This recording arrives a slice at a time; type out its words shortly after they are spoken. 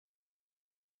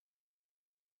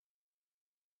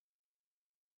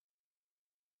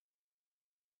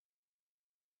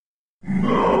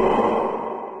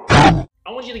I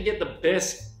want you to get the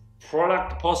best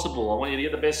product possible. I want you to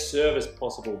get the best service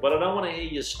possible, but I don't want to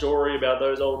hear your story about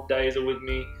those old days are with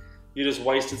me. You just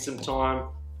wasted some time.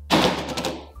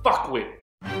 Fuckwit.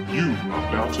 You are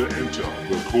about to enter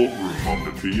the courtroom of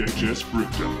the VHS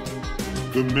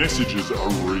Thrifter. The messages are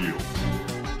real.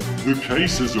 The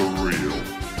cases are real.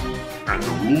 And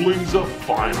the rulings are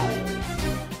final.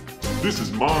 This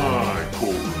is my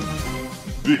courtroom.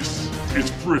 This is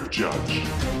Thrift Judge.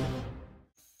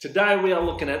 Today we are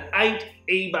looking at 8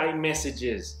 eBay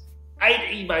messages.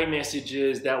 8 eBay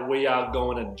messages that we are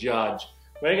going to judge.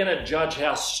 We're going to judge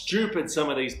how stupid some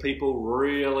of these people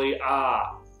really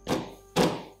are.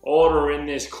 Order in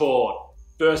this court.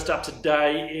 First up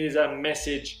today is a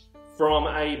message from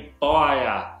a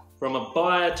buyer. From a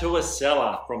buyer to a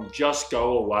seller from Just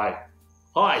Go Away.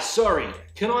 Hi, sorry,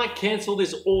 can I cancel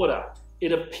this order?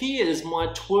 It appears my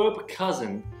twerp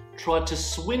cousin tried to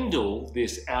swindle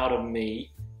this out of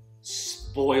me,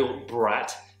 spoiled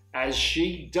brat, as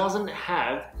she doesn't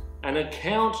have an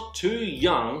account too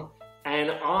young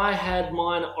and I had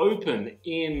mine open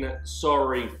in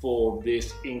sorry for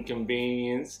this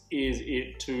inconvenience. Is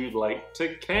it too late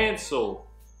to cancel?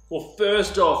 Well,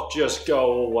 first off, Just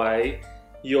Go Away.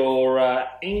 Your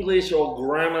English or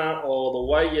grammar or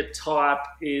the way you type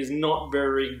is not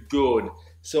very good.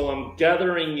 So I'm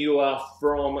gathering you are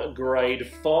from grade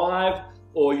 5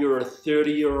 or you're a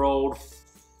 30-year-old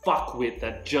fuckwit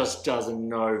that just doesn't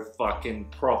know fucking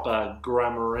proper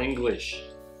grammar English.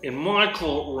 In my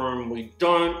courtroom, we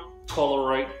don't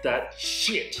tolerate that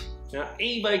shit. Now,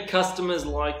 eBay customers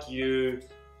like you,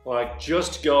 like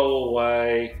Just Go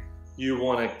Away, you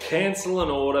want to cancel an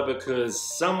order because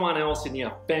someone else in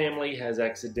your family has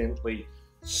accidentally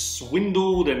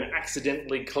swindled and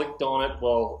accidentally clicked on it.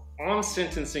 Well, I'm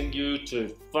sentencing you to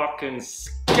fucking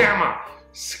scammer.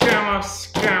 Scammer,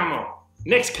 scammer.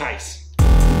 Next case.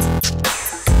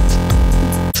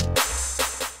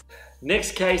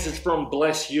 Next case is from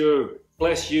Bless You.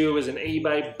 Bless You is an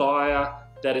eBay buyer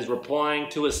that is replying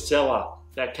to a seller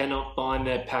that cannot find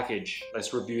their package.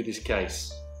 Let's review this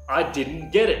case. I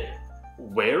didn't get it.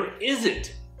 Where is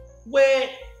it? Where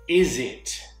is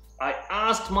it? I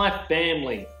asked my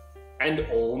family and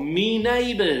all me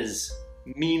neighbours.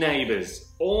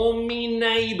 All me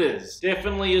neighbours.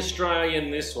 Definitely Australian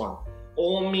this one.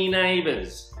 All me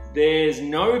neighbours. There's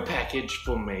no package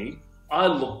for me. I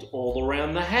looked all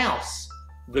around the house,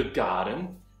 the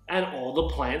garden, and all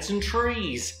the plants and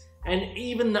trees, and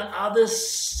even the other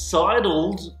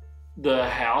sidled the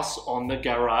house on the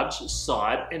garage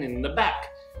side and in the back.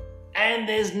 And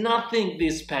there's nothing.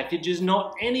 This package is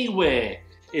not anywhere.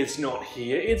 It's not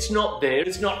here, it's not there,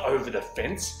 it's not over the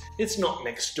fence, it's not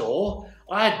next door.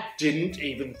 I didn't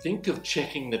even think of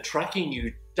checking the tracking,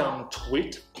 you dumb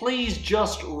twit. Please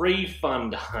just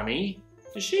refund, honey.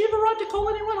 Does she have a right to call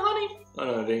anyone honey? I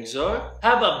don't think so.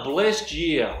 Have a blessed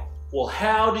year. Well,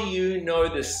 how do you know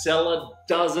the seller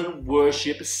doesn't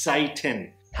worship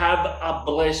Satan? Have a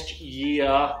blessed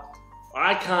year.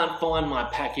 I can't find my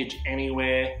package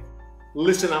anywhere.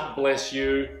 Listen up, Bless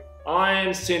You. I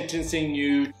am sentencing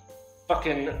you.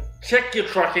 Fucking check your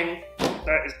tracking.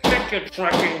 That is check your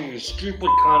tracking, you stupid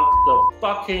cunt. The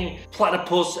fucking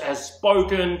platypus has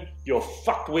spoken. You're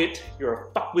fuckwit. You're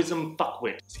a fuckwism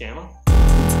fuckwit. Scammer.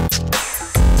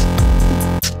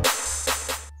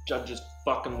 Judges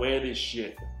fucking wear this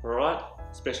shit, alright?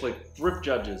 Especially thrift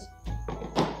judges.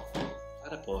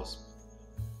 Platypus.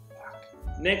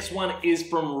 Next one is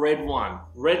from Red One.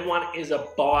 Red One is a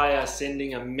buyer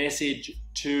sending a message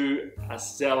to a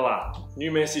seller.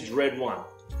 New message, Red One.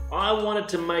 I wanted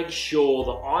to make sure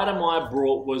the item I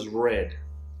brought was red.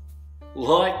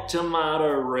 Like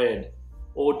tomato red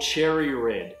or cherry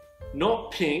red.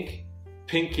 Not pink,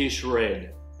 pinkish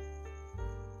red.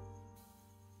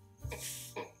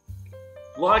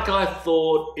 Like I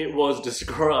thought it was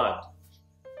described.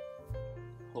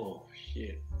 Oh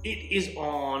shit. It is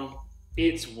on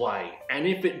its way, and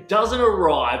if it doesn't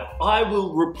arrive, I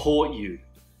will report you.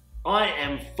 I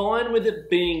am fine with it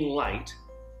being late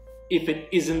if it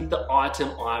isn't the item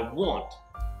I want,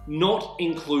 not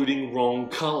including wrong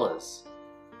colors.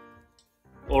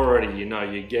 Already you know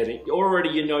you're getting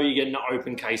an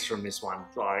open case from this one.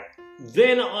 Like,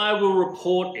 then I will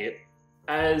report it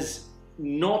as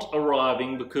not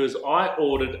arriving because I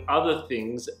ordered other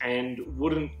things and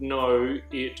wouldn't know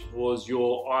it was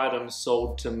your item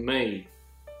sold to me.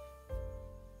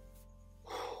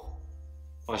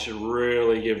 I should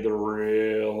really give the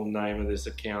real name of this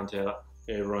account out.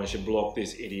 Everyone should block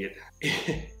this idiot.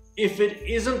 If it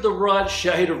isn't the right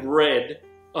shade of red,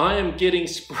 I am getting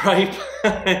spray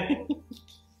paint.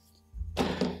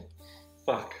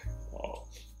 Fuck.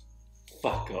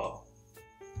 Fuck off.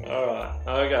 Alright,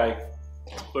 okay.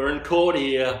 We're in court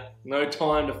here. No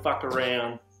time to fuck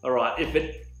around. Alright, if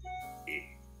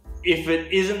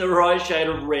it isn't the right shade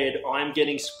of red, I'm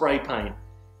getting spray paint.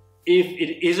 If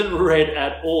it isn't red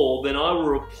at all, then I will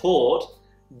report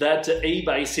that to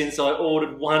eBay since I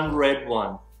ordered one red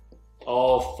one.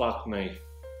 Oh, fuck me.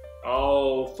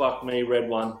 Oh, fuck me, red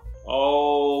one.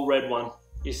 Oh, red one.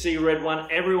 You see, red one,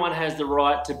 everyone has the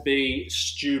right to be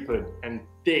stupid and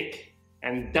thick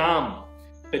and dumb.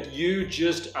 But you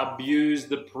just abuse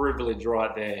the privilege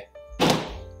right there.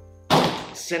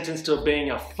 Sentenced to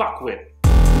being a fuckwit.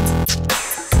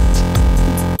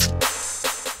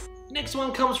 Next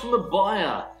one comes from a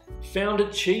buyer. Found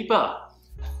it cheaper.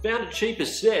 Found it cheaper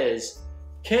says,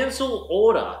 cancel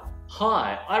order.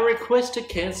 Hi, I request to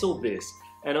cancel this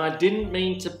and I didn't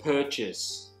mean to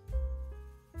purchase.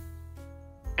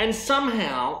 And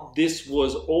somehow this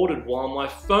was ordered while my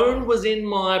phone was in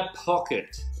my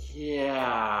pocket.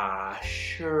 Yeah,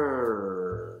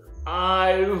 sure.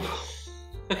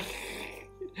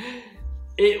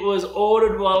 It was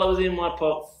ordered while I was in my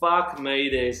pocket. Fuck me,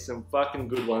 there's some fucking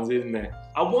good ones, isn't there?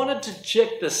 I wanted to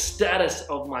check the status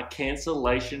of my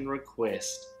cancellation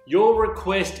request. Your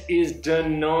request is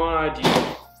denied,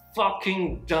 you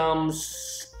fucking dumb,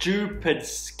 stupid,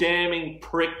 scamming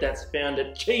prick that's found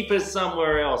it cheaper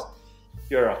somewhere else.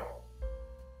 You're a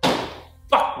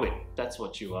fuckwit, that's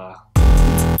what you are.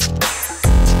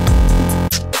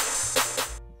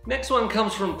 Next one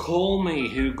comes from Call Me,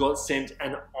 who got sent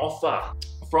an offer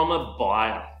from a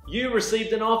buyer. You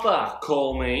received an offer,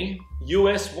 Call Me,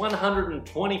 US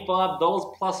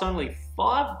 $125 plus only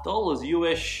 $5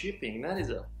 US shipping. That is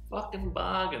a fucking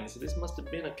bargain. So this must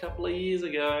have been a couple of years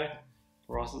ago.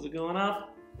 Prices are going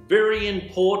up. Very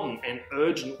important and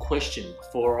urgent question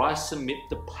before I submit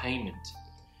the payment.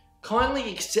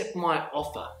 Kindly accept my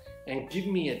offer and give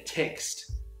me a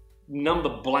text. Number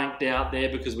blanked out there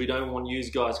because we don't want you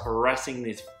guys harassing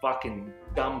this fucking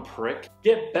dumb prick.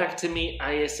 Get back to me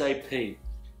ASAP.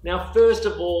 Now, first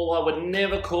of all, I would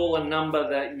never call a number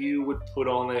that you would put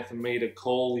on there for me to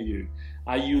call you.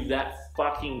 Are you that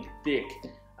fucking thick?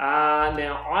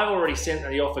 Now, I've already sent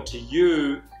the offer to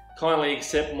you. Kindly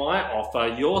accept my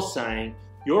offer. You're saying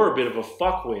you're a bit of a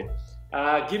fuckwit.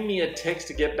 Give me a text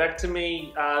to get back to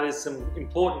me. There's some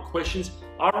important questions.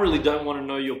 I really don't want to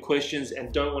know your questions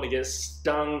and don't want to get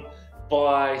stung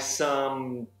by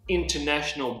some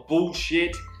international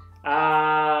bullshit.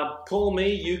 Call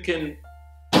me, you can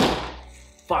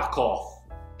fuck off.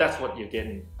 That's what you're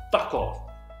getting. Fuck off.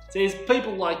 See, there's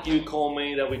people like you, Call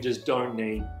Me, that we just don't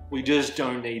need. We just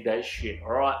don't need that shit,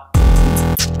 alright?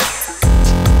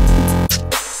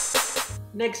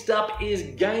 Next up is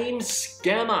Game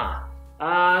Scammer.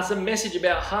 It's a message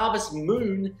about Harvest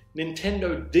Moon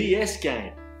Nintendo DS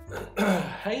game.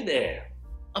 Hey there.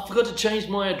 I forgot to change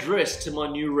my address to my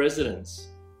new residence.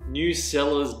 New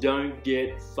sellers don't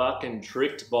get fucking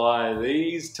tricked by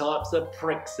these types of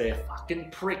pricks. They're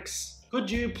fucking pricks. Could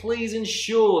you please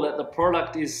ensure that the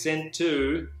product is sent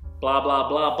to blah blah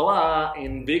blah blah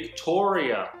in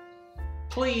Victoria?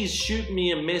 Please shoot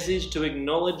me a message to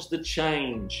acknowledge the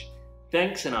change.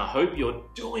 Thanks, and I hope you're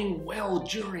doing well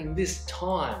during this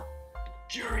time.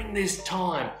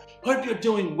 Hope you're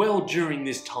doing well during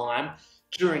this time.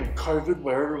 During COVID,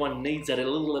 where everyone needs that a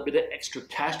little bit of extra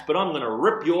cash, but I'm gonna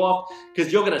rip you off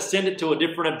because you're gonna send it to a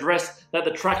different address that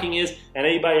the tracking is, and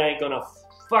eBay ain't gonna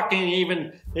fucking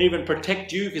even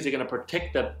protect you because they're gonna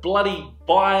protect the bloody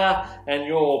buyer, and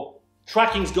your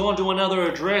tracking's gone to another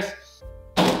address.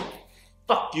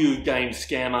 Fuck you, game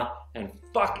scammer, and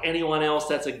fuck anyone else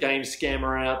that's a game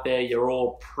scammer out there. You're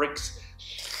all pricks.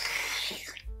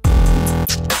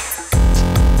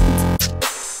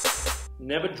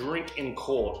 Never drink in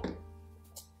court.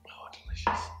 Oh,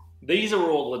 delicious. These are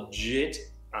all legit,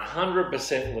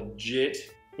 100% legit.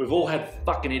 We've all had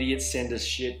fucking idiots send us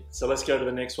shit. So let's go to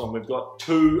the next one. We've got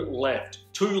two left.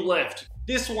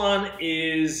 This one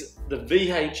is the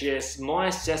VHS My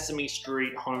Sesame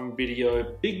Street home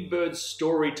video Big Bird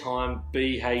Storytime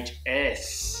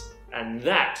VHS. And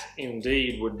that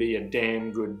indeed would be a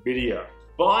damn good video.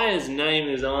 Buyer's name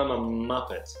is I'm a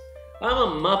Muppet. I'm a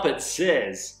Muppet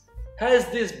says, has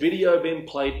this video been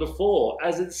played before?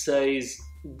 As it says,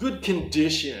 good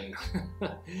condition.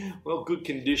 Well, good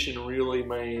condition really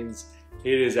means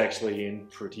it is actually in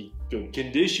pretty good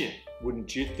condition,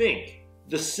 wouldn't you think?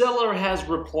 The seller has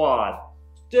replied,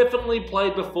 definitely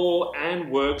played before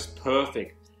and works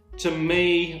perfect. To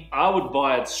me, I would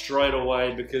buy it straight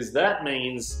away because that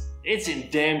means it's in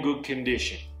damn good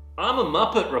condition. I'm a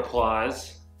Muppet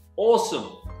replies,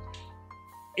 awesome.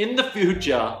 In the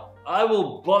future, I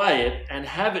will buy it and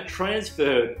have it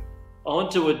transferred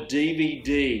onto a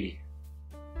DVD.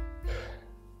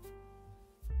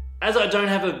 As I don't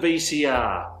have a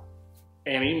VCR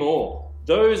anymore.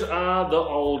 Those are the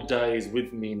old days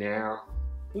with me now.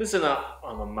 Listen up,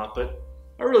 I'm a Muppet.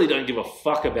 I really don't give a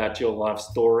fuck about your life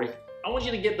story. I want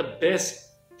you to get the best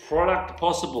product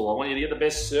possible. I want you to get the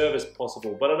best service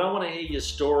possible. But I don't want to hear your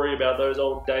story about those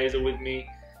old days are with me.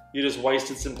 You just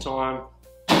wasted some time.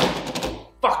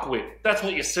 Fuckwit. That's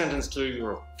what you're sentenced to.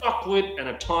 You're a fuckwit and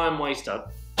a time waster.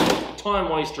 Time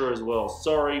waster as well.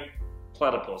 Sorry,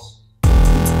 platypus.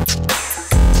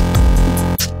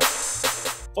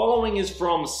 Following is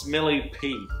from Smelly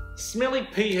P. Smelly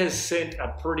P has sent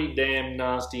a pretty damn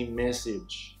nasty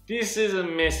message. This is a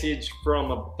message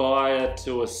from a buyer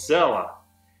to a seller.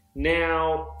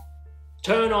 Now,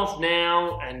 turn off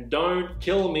now and don't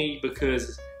kill me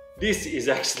because this is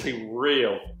actually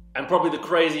real. And probably the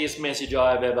craziest message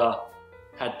I've ever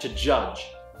had to judge.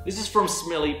 This is from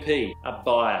Smelly P, a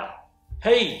buyer.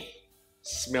 Hey,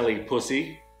 smelly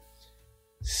pussy.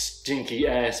 Stinky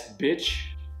ass bitch.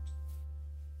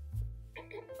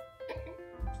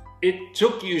 It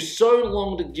took you so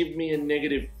long to give me a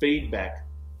negative feedback.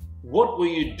 What were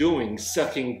you doing,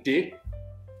 sucking dick?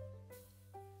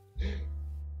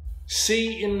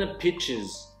 See in the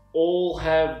pictures, all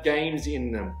have games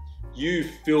in them. You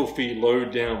filthy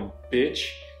low-down bitch.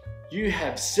 You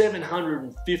have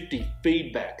 750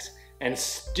 feedbacks and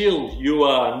still you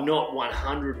are not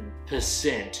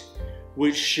 100%,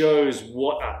 which shows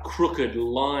what a crooked,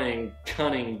 lying,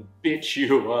 cunning bitch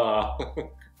you are.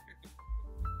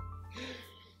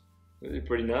 It's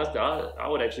pretty nasty. I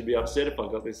would actually be upset if I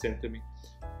got this sent to me.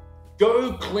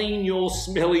 Go clean your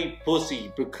smelly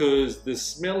pussy because the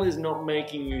smell is not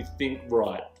making you think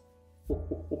right.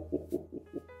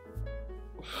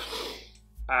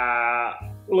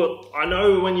 Look, I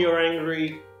know when you're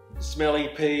angry, Smelly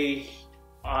P.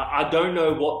 I don't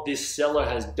know what this seller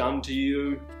has done to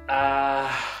you.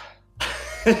 I'm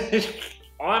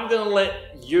gonna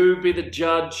let you be the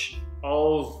judge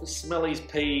of Smelly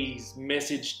P's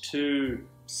message to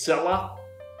seller.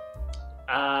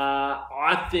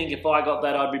 I think if I got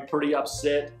that, I'd be pretty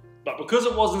upset. But because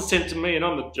it wasn't sent to me and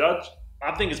I'm the judge,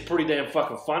 I think it's pretty damn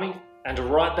fucking funny. And to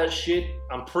write that shit,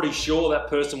 I'm pretty sure that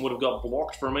person would have got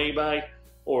blocked from eBay,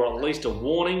 or at least a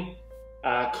warning,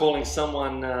 calling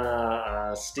someone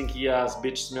stinky ass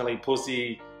bitch, smelly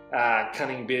pussy,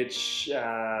 cunning bitch,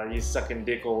 you sucking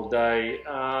dick all day.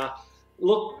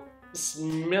 Look,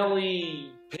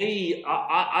 Smelly P,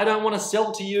 I don't want to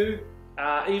sell to you,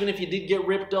 even if you did get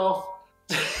ripped off.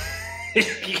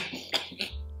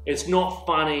 It's not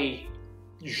funny.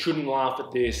 You shouldn't laugh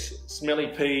at this. Smelly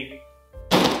P,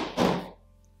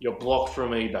 you're blocked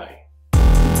from eBay.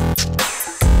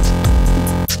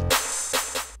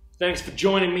 Thanks for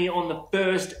joining me on the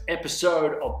first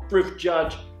episode of Thrift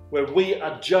Judge, where we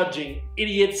are judging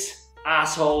idiots,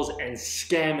 assholes, and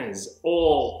scammers,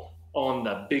 all on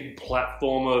the big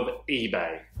platform of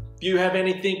eBay. If you have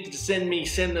anything to send me,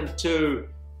 send them to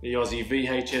the Aussie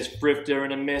VHS Thrifter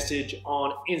in a message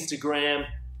on Instagram.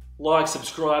 Like,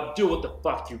 subscribe, do what the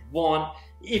fuck you want.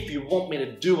 If you want me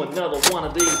to do another one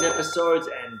of these episodes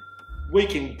and we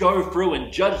can go through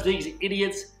and judge these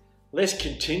idiots, let's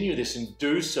continue this and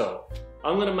do so.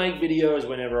 I'm gonna make videos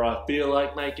whenever I feel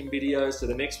like making videos, so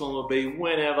the next one will be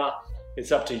whenever.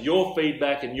 It's up to your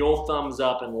feedback and your thumbs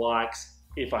up and likes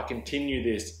if I continue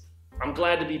this. I'm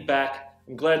glad to be back.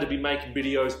 I'm glad to be making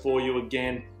videos for you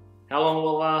again. How long it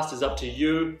will last is up to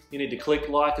you. You need to click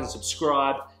like and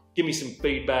subscribe, give me some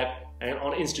feedback, and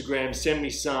on Instagram send me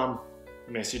some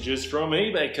messages from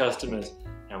eBay customers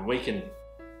and we can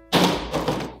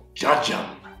judge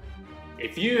them.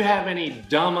 If you have any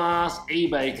dumbass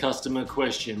eBay customer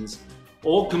questions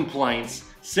or complaints,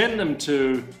 send them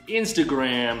to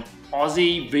Instagram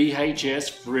Aussie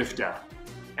VHS Thrifter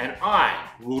and I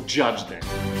will judge them.